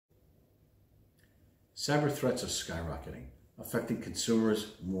Cyber threats are skyrocketing, affecting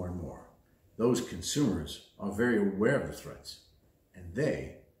consumers more and more. Those consumers are very aware of the threats, and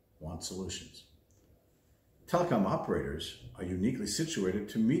they want solutions. Telecom operators are uniquely situated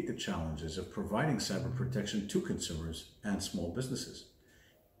to meet the challenges of providing cyber protection to consumers and small businesses.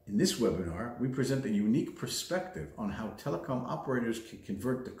 In this webinar, we present a unique perspective on how telecom operators can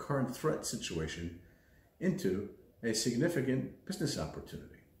convert the current threat situation into a significant business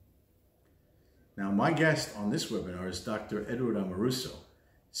opportunity. Now, my guest on this webinar is Dr. Edward Amoroso,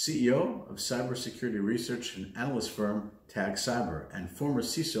 CEO of cybersecurity research and analyst firm Tag Cyber and former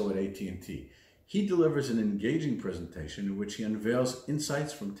CISO at AT&T. He delivers an engaging presentation in which he unveils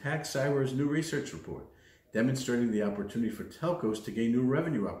insights from Tag Cyber's new research report, demonstrating the opportunity for telcos to gain new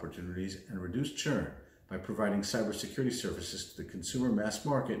revenue opportunities and reduce churn by providing cybersecurity services to the consumer mass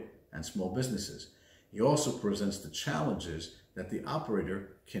market and small businesses. He also presents the challenges that the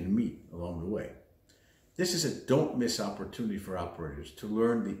operator can meet along the way. This is a don't miss opportunity for operators to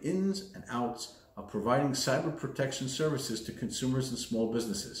learn the ins and outs of providing cyber protection services to consumers and small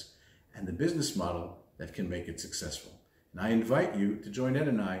businesses and the business model that can make it successful. And I invite you to join Ed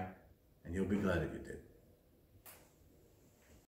and I, and you'll be glad that you did.